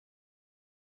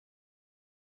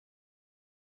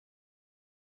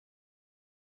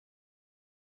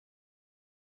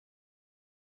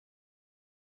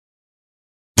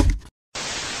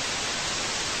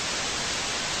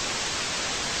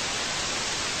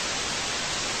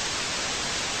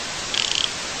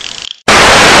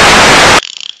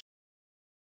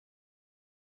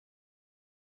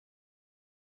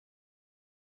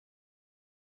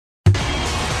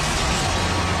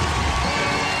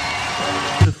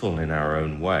useful in our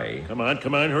own way. Come on,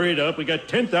 hurry it up. We got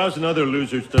 10,000 other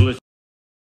losers to listen.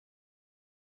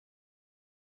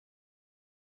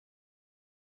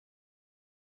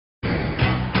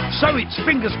 So it's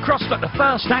fingers crossed that the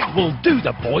first act will do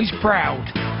the boys proud.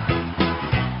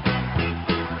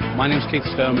 My name's Keith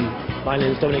Stirman. My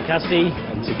name's Dominic Cassidy.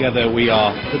 And together we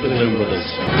are the Balloon Brothers.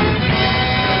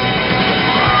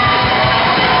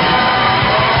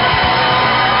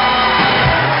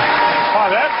 Hi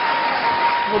there.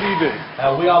 What do you do?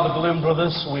 We are the Balloon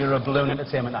Brothers. We're a balloon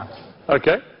entertainment act.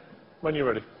 Okay. When you're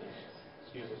ready.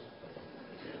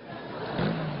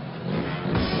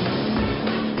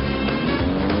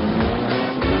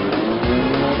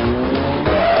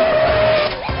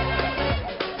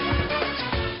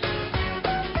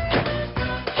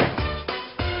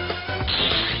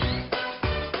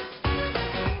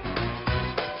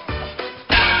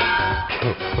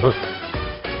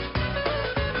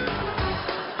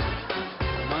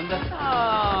 Amanda?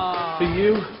 Aww. For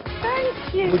you,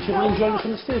 Thank you. would you mind joining us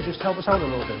on the stage? Just help us out a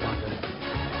little bit, Amanda.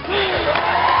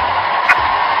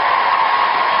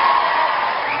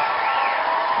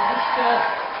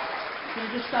 Can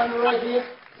you just stand right here?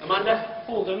 Amanda,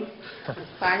 hold him.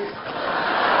 Thanks.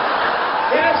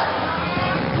 Yes!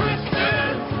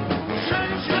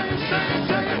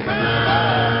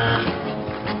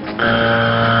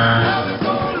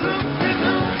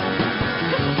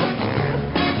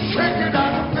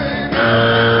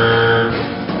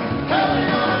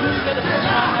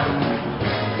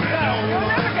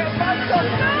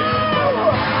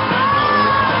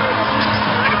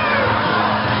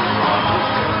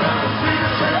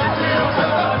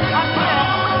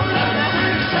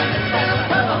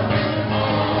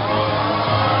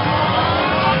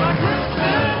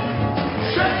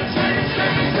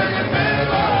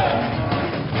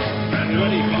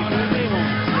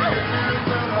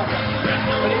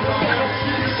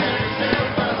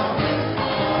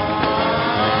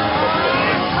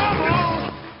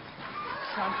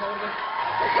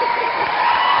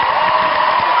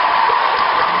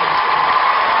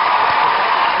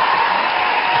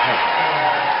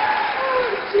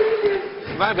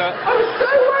 Amanda. I was so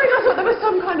worried. I thought there was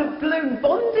some kind of balloon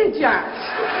bondage act.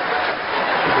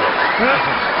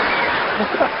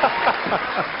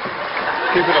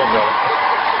 Keep it on, darling.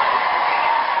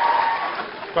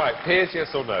 Right, Piers,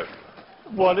 yes or no?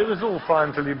 Well, it was all fine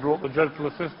until you brought the dreadful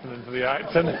assistant into the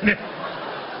act, and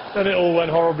then it all went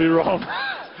horribly wrong.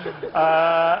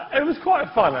 It was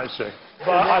quite fun, actually.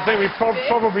 But I think we've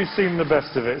probably seen the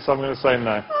best of it, so I'm going to say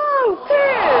no. Oh,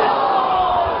 Piers.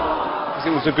 It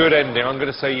was a good ending. I'm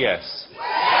going to say yes.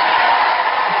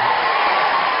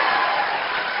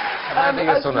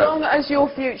 As long as your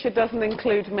future doesn't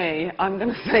include me, I'm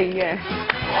going to say yes.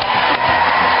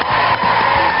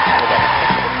 Well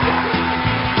done.